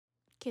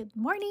Good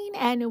morning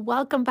and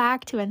welcome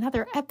back to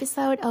another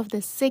episode of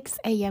the 6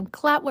 a.m.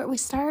 Club where we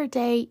start our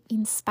day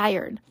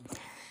inspired.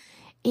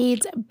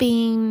 It's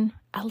been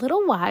a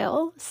little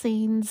while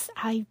since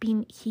I've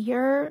been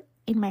here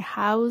in my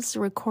house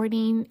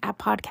recording a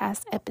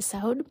podcast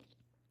episode,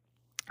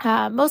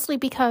 mostly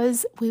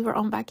because we were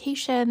on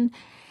vacation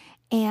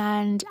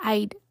and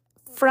I'd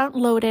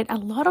front-loaded a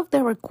lot of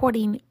the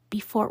recording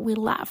before we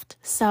left.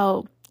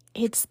 So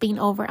it's been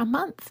over a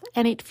month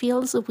and it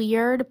feels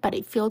weird, but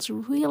it feels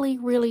really,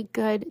 really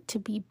good to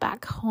be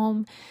back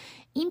home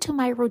into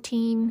my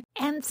routine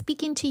and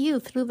speaking to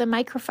you through the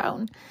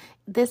microphone.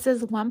 This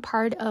is one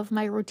part of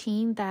my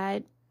routine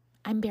that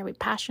I'm very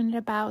passionate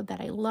about,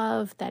 that I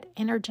love, that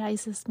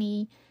energizes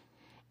me.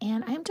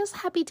 And I'm just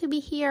happy to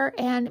be here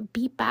and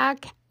be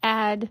back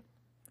at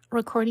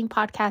recording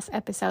podcast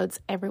episodes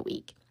every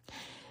week.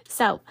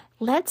 So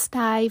let's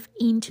dive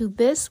into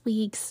this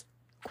week's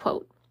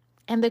quote.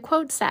 And the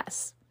quote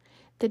says,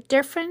 "The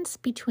difference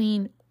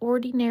between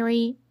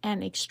ordinary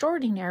and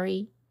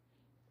extraordinary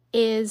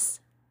is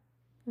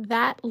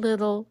that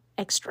little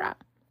extra."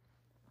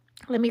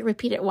 Let me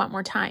repeat it one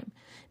more time.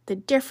 The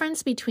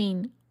difference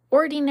between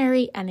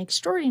ordinary and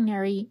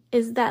extraordinary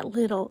is that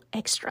little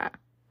extra.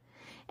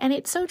 And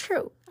it's so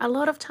true. A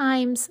lot of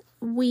times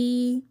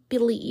we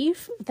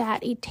believe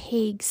that it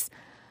takes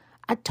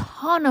a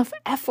ton of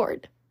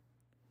effort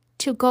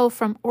to go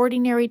from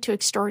ordinary to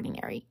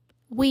extraordinary.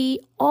 We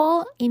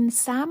all, in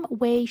some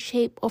way,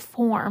 shape, or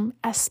form,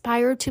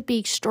 aspire to be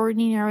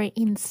extraordinary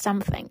in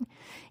something,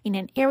 in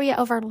an area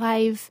of our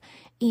life,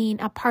 in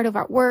a part of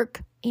our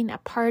work, in a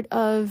part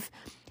of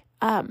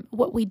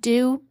what we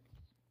do,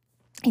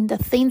 in the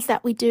things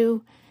that we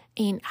do,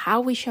 in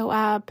how we show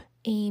up,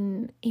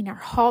 in our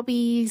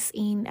hobbies,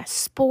 in a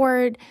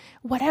sport,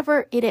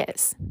 whatever it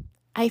is.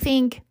 I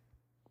think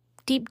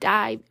deep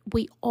dive,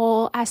 we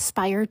all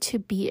aspire to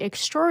be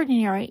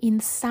extraordinary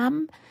in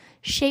some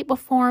shape or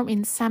form,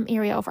 in some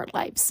area of our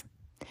lives.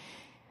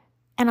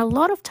 And a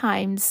lot of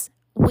times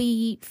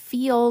we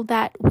feel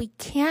that we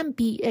can't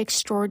be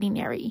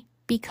extraordinary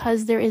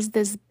because there is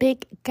this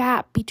big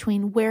gap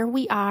between where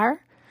we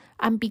are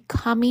and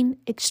becoming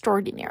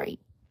extraordinary.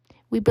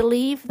 We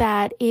believe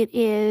that it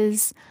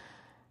is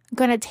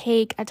going to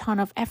take a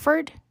ton of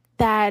effort,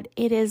 that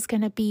it is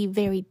going to be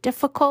very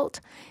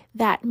difficult,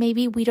 that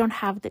maybe we don't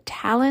have the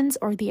talents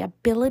or the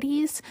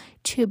abilities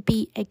to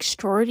be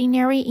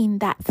extraordinary in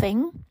that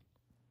thing.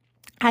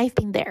 I've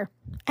been there.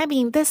 I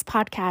mean, this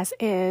podcast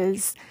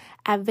is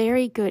a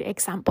very good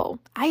example.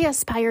 I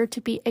aspire to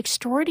be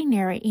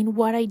extraordinary in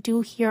what I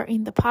do here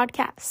in the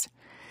podcast.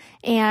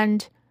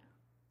 And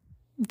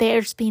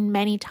there's been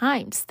many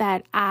times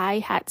that I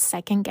had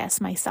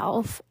second-guessed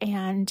myself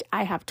and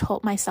I have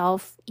told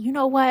myself, you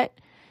know what?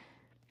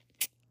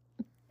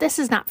 This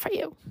is not for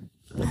you.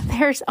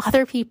 There's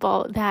other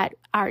people that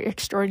are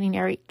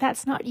extraordinary.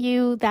 That's not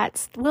you.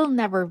 Will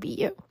never be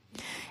you.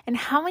 And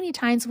how many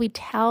times we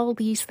tell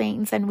these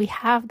things and we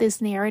have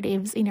these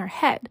narratives in our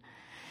head,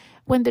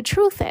 when the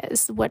truth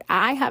is, what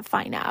I have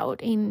found out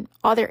in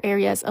other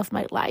areas of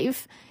my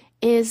life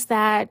is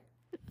that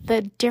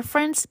the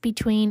difference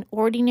between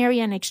ordinary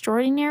and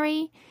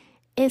extraordinary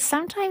is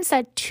sometimes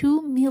that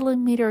 2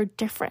 millimeter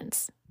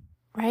difference,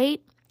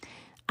 right?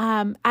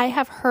 I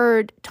have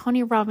heard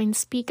Tony Robbins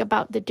speak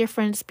about the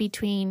difference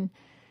between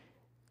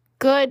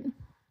good,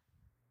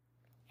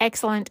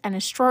 excellent, and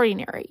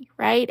extraordinary,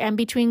 right? And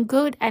between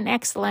good and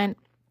excellent,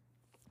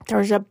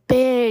 there's a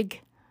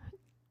big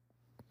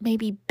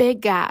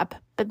gap.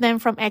 But then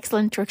from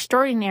excellent to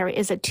extraordinary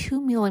is a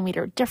 2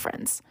 millimeter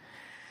difference.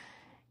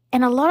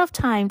 And a lot of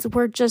times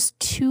we're just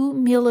 2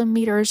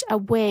 millimeters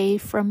away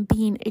from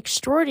being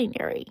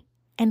extraordinary,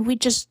 and we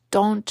just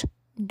don't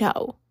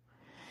know.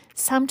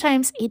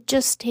 Sometimes it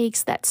just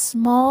takes that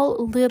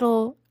small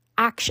little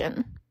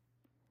action.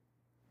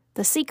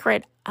 The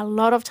secret a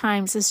lot of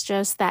times is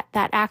just that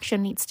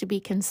action needs to be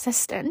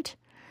consistent.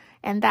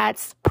 And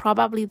that's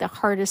probably the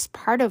hardest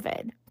part of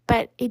it.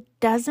 But it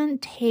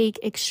doesn't take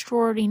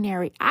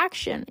extraordinary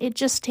action. It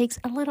just takes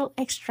a little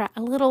extra,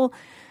 a little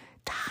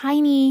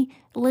tiny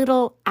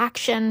little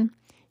action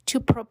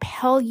to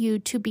propel you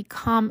to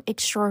become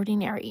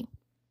extraordinary.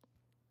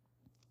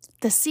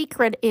 The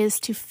secret is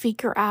to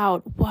figure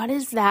out what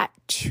is that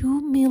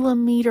 2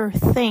 millimeter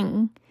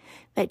thing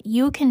that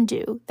you can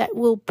do that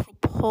will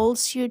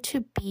propulse you to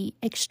be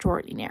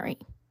extraordinary.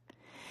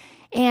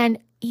 And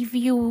if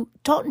you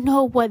don't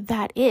know what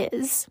that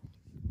is,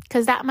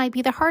 because that might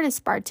be the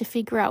hardest part to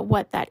figure out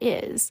what that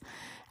is,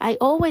 I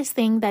always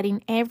think that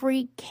in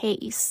every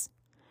case,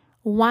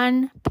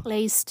 one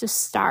place to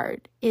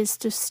start is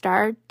to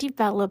start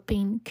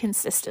developing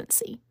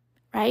consistency,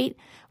 right?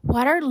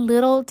 What are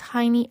little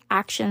tiny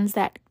actions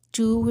that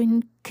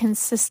doing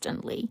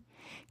consistently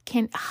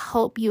can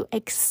help you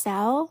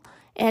excel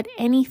at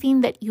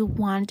anything that you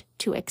want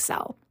to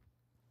excel?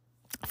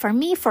 For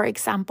me, for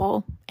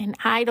example, and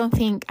I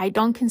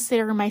don't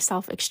consider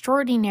myself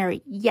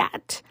extraordinary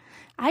yet.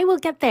 I will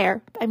get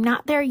there. I'm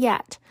not there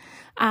yet.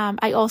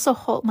 I also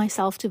hold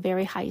myself to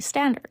very high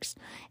standards.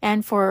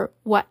 And for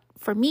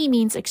for me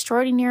means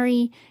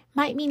extraordinary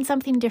might mean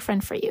something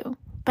different for you.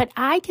 But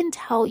I can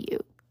tell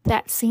you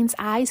that since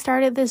I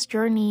started this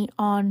journey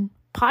on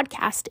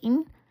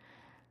podcasting,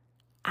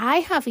 I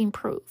have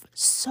improved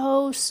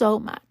so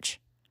much.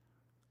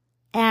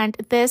 And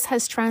this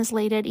has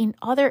translated in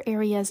other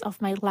areas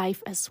of my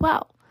life as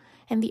well.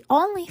 And the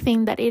only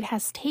thing that it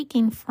has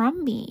taken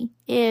from me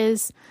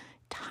is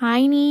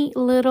tiny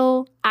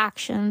little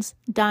actions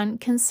done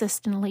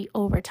consistently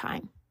over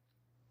time.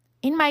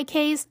 In my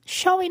case,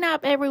 showing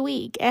up every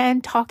week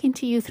and talking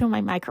to you through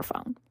my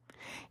microphone.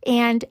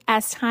 And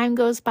as time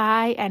goes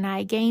by and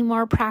I gain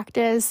more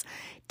practice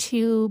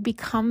to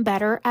become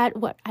better at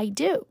what I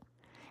do.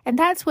 And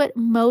that's what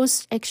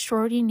most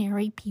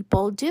extraordinary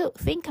people do.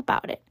 Think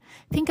about it.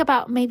 Think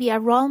about maybe a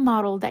role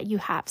model that you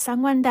have,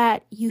 someone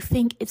that you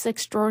think is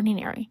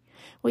extraordinary.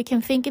 We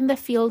can think in the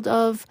field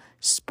of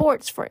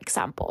sports, for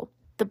example,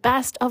 the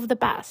best of the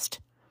best.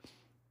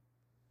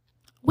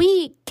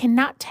 We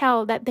cannot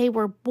tell that they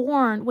were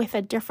born with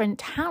a different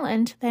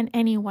talent than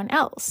anyone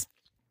else.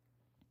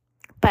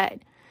 But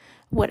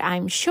what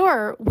I'm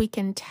sure we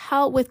can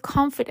tell with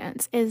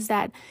confidence is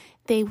that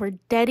they were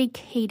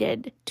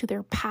dedicated to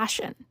their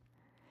passion.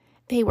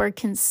 They were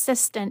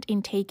consistent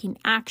in taking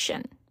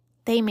action.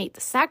 They made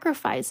the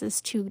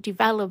sacrifices to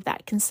develop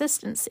that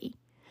consistency,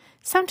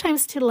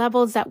 sometimes to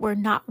levels that we're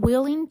not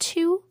willing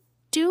to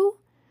do.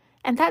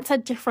 And that's a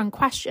different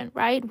question,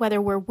 right?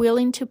 Whether we're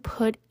willing to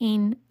put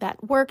in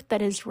that work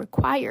that is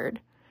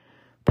required.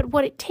 But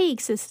what it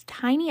takes is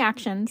tiny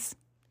actions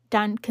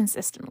done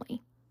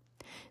consistently.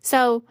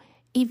 So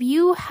if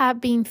you have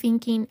been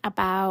thinking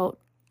about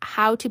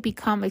how to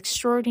become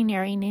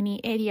extraordinary in any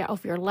area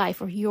of your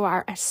life, or you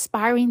are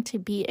aspiring to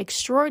be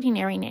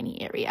extraordinary in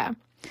any area,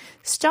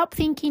 stop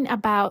thinking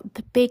about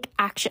the big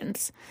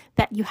actions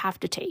that you have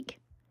to take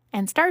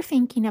and start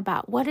thinking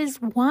about what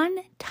is one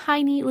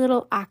tiny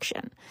little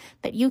action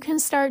that you can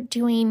start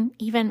doing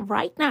even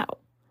right now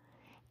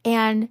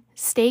and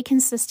stay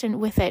consistent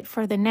with it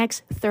for the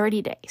next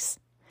 30 days.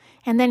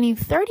 And then in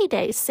 30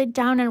 days, sit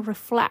down and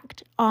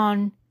reflect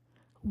on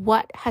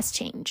what has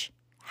changed.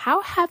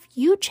 How have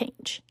you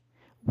changed?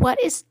 What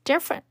is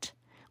different?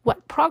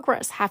 What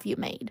progress have you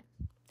made?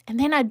 And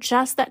then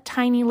adjust that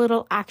tiny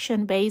little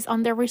action based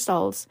on the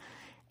results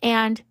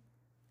and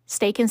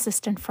stay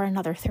consistent for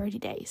another 30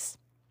 days.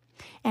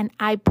 And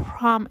I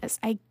promise,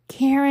 I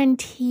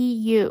guarantee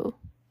you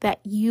that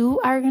you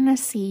are going to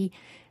see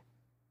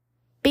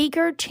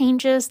bigger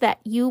changes that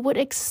you would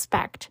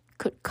expect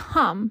could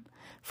come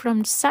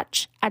from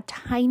such a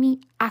tiny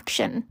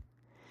action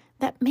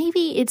that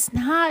maybe it's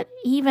not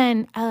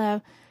even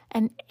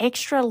an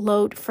extra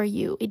load for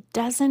you. It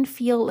doesn't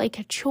feel like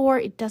a chore.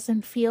 It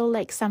doesn't feel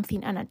like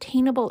something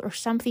unattainable or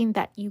something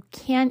that you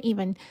can't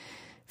even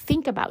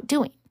think about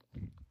doing.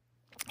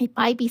 It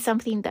might be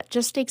something that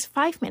just takes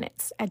 5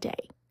 minutes a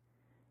day.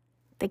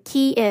 The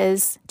key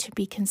is to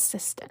be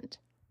consistent,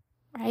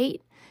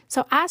 right?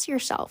 So ask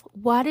yourself,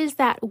 what is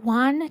that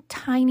one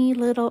tiny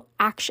little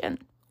action?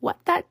 What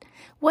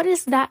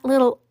is that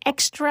little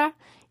extra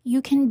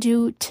you can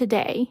do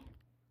today?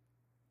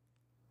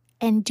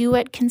 And do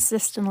it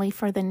consistently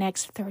for the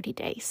next 30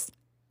 days.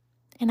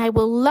 And I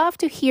will love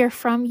to hear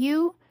from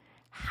you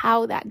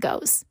how that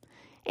goes.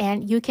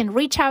 And you can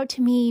reach out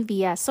to me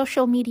via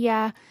social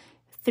media,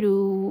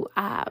 through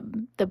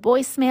the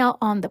voicemail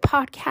on the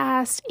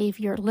podcast, if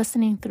you're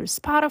listening through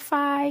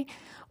Spotify,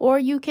 or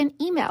you can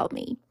email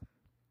me.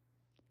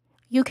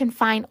 You can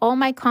find all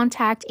my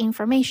contact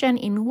information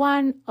in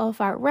one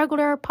of our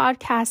regular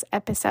podcast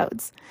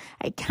episodes.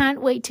 I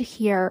can't wait to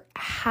hear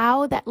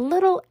how that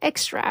little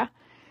extra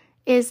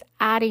is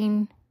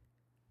adding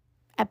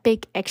a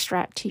big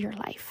extra to your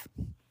life.